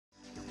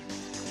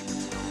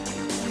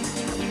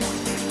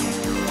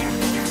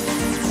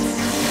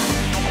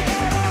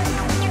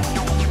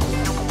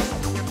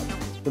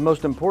The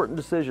most important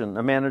decision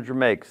a manager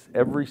makes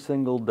every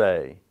single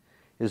day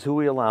is who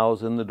he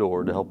allows in the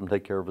door to help him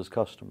take care of his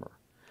customer.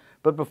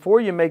 But before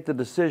you make the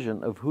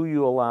decision of who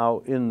you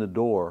allow in the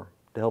door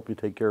to help you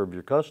take care of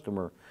your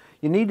customer,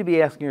 you need to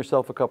be asking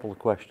yourself a couple of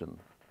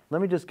questions.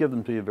 Let me just give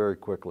them to you very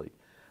quickly.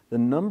 The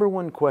number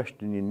one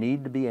question you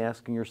need to be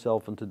asking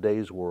yourself in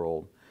today's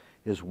world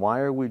is, why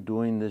are we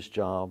doing this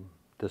job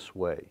this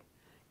way?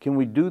 Can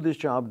we do this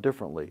job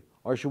differently?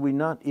 Or should we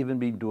not even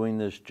be doing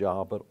this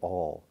job at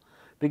all?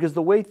 Because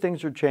the way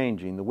things are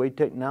changing, the way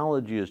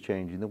technology is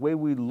changing, the way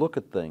we look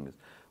at things,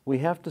 we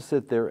have to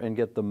sit there and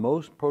get the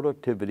most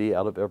productivity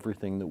out of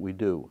everything that we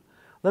do.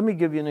 Let me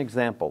give you an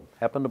example.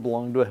 I happen to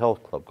belong to a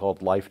health club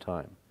called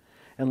Lifetime.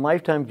 And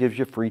Lifetime gives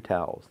you free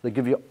towels. They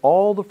give you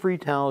all the free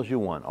towels you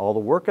want, all the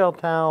workout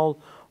towels,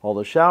 all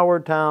the shower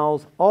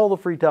towels, all the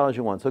free towels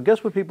you want. So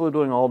guess what people are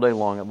doing all day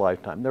long at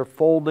Lifetime? They're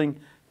folding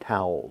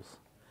towels.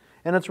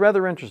 And it's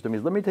rather interesting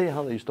because let me tell you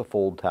how they used to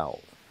fold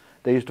towels.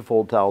 They used to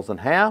fold towels in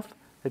half,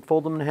 they'd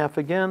fold them in half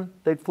again,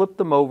 they'd flip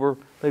them over,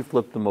 they'd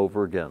flip them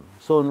over again.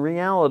 So in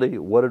reality,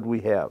 what did we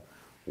have?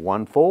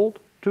 One fold,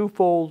 two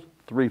folds,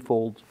 three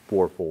folds,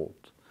 four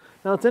folds.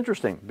 Now it's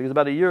interesting because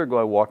about a year ago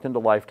I walked into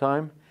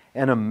Lifetime,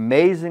 and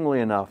amazingly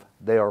enough,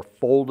 they are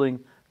folding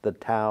the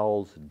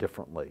towels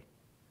differently.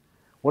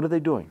 What are they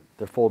doing?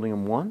 They're folding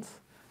them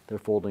once, they're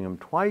folding them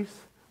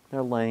twice,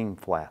 they're laying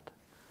flat.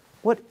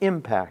 What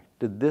impact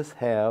did this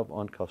have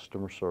on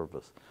customer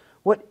service?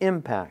 What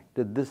impact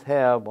did this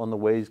have on the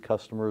ways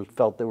customers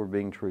felt they were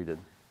being treated?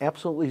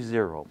 Absolutely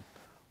zero.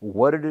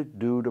 What did it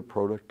do to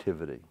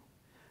productivity?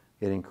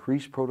 It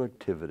increased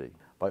productivity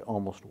by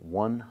almost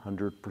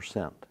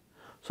 100%.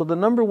 So the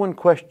number one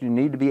question you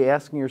need to be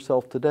asking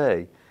yourself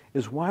today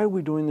is, why are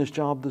we doing this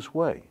job this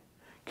way?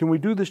 Can we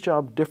do this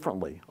job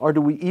differently? Or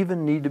do we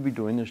even need to be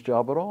doing this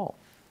job at all?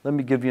 Let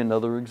me give you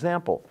another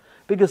example.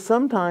 Because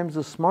sometimes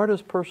the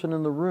smartest person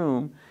in the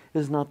room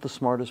is not the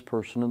smartest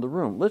person in the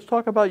room. Let's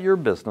talk about your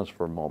business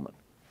for a moment.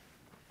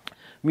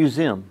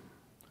 Museum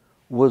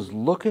was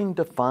looking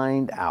to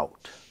find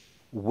out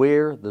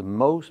where the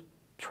most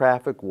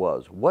traffic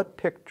was, what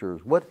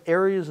pictures, what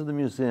areas of the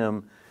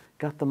museum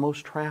got the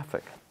most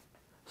traffic.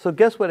 So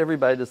guess what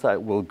everybody decided?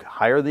 We'll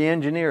hire the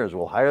engineers,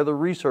 we'll hire the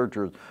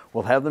researchers,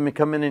 we'll have them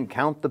come in and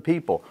count the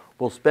people.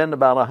 We'll spend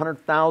about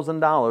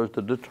 $100,000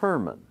 to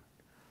determine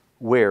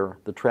where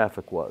the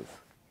traffic was.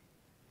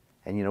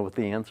 And you know what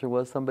the answer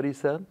was, somebody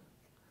said?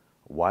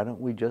 Why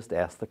don't we just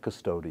ask the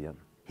custodian?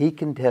 He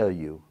can tell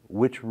you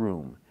which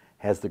room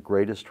has the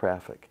greatest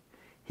traffic.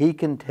 He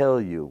can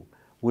tell you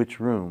which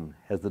room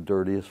has the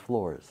dirtiest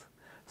floors.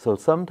 So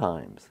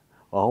sometimes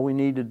all we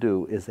need to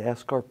do is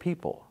ask our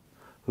people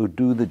who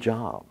do the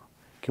job,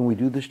 can we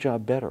do this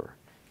job better?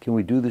 Can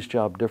we do this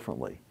job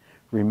differently?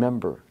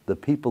 Remember, the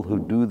people who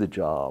do the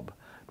job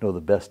know the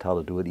best how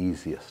to do it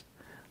easiest.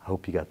 I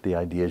hope you got the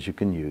ideas you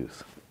can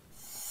use.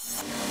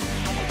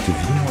 To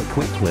view more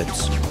quick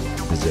clips,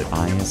 visit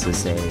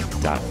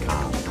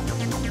ISSA.com.